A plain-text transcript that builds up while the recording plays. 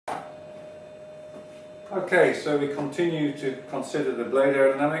Okay, so we continue to consider the blade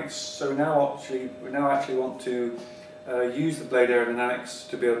aerodynamics. So we now actually want to use the blade aerodynamics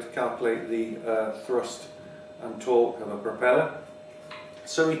to be able to calculate the thrust and torque of a propeller.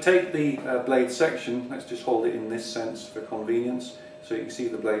 So we take the blade section, let's just hold it in this sense for convenience, so you can see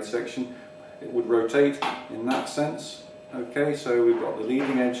the blade section. It would rotate in that sense. Okay, so we've got the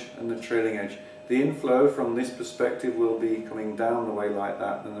leading edge and the trailing edge. The inflow from this perspective will be coming down the way like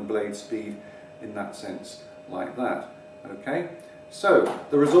that, and the blade speed in that sense like that. Okay, so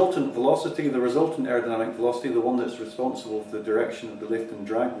the resultant velocity, the resultant aerodynamic velocity, the one that's responsible for the direction of the lift and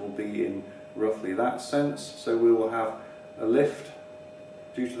drag, will be in roughly that sense. So we will have a lift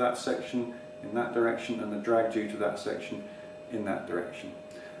due to that section in that direction and the drag due to that section in that direction.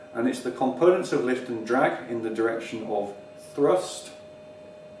 And it's the components of lift and drag in the direction of thrust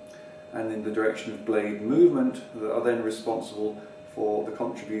and in the direction of blade movement that are then responsible for the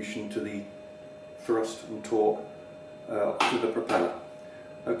contribution to the thrust and torque to the propeller.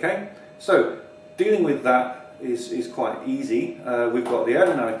 Okay, so dealing with that is quite easy. We've got the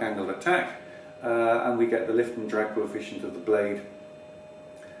aerodynamic angle of attack and we get the lift and drag coefficient of the blade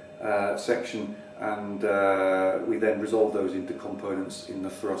section, and we then resolve those into components in the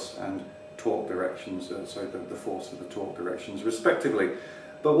thrust and torque directions, so the force of the torque directions respectively.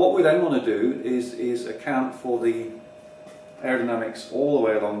 But what we then want to do is account for the aerodynamics all the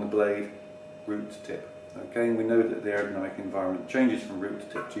way along the blade root to tip. Okay, and we know that the aerodynamic environment changes from root to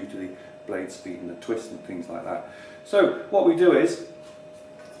tip due to the blade speed and the twist and things like that. So what we do is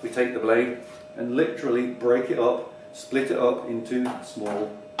we take the blade and literally break it up, split it up into small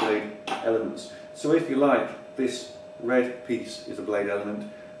blade elements. So if you like, this red piece is a blade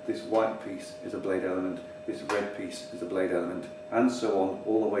element, this white piece is a blade element, this red piece is a blade element, and so on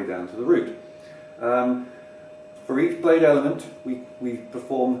all the way down to the root. For each blade element we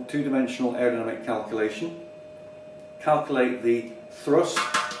perform two-dimensional aerodynamic calculation, calculate the thrust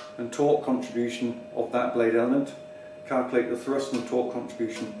and torque contribution of that blade element, calculate the thrust and torque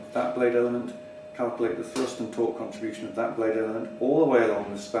contribution of that blade element, calculate the thrust and torque contribution of that blade element all the way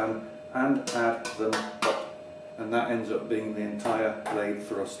along the span and add them up, and that ends up being the entire blade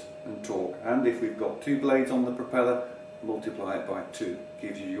thrust and torque. And if we've got two blades on the propeller, multiply it by 2,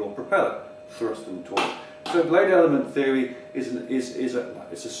 gives you your propeller thrust and torque. So blade element theory is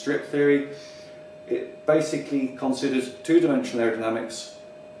a strip theory. It basically considers two-dimensional aerodynamics,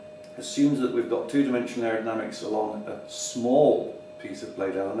 assumes that we've got two-dimensional aerodynamics along a small piece of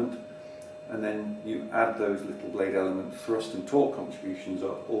blade element, and then you add those little blade element thrust and torque contributions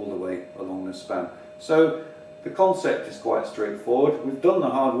up all the way along the span. So the concept is quite straightforward. We've done the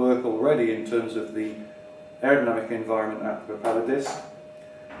hard work already in terms of the aerodynamic environment at the propeller disc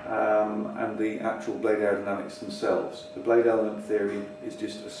and the actual blade aerodynamics themselves. The blade element theory is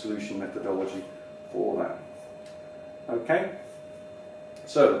just a solution methodology for that. Okay,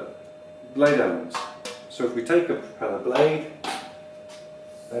 so blade elements. So if we take a propeller blade,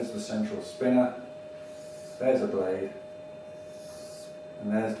 there's the central spinner, there's a blade,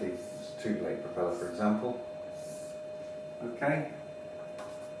 and there's the two-blade propeller, for example. Okay,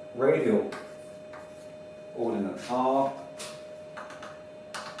 radial ordinate R.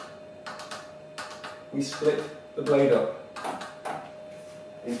 We split the blade up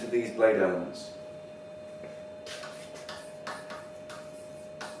into these blade elements.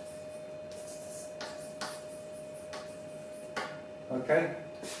 Okay,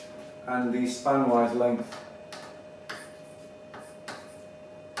 and the span-wise length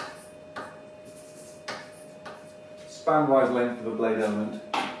of a blade element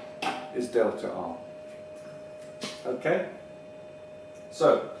is delta R. Okay,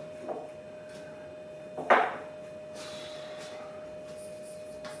 so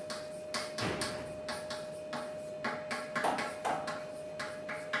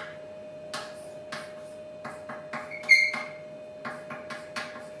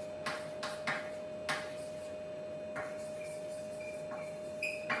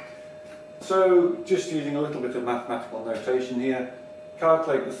just using a little bit of mathematical notation here,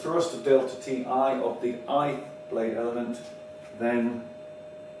 calculate the thrust of delta Ti of the ith blade element, then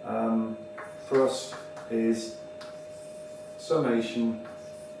thrust is summation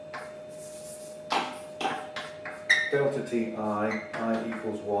delta Ti, I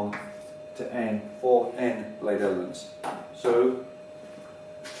equals 1 to n for n blade elements. So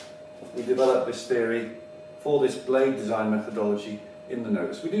we develop this theory for this blade design methodology in the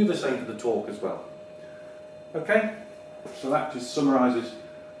notes. We do the same for the torque as well. Okay, so that just summarises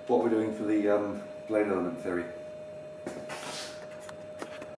what we're doing for the blade element theory.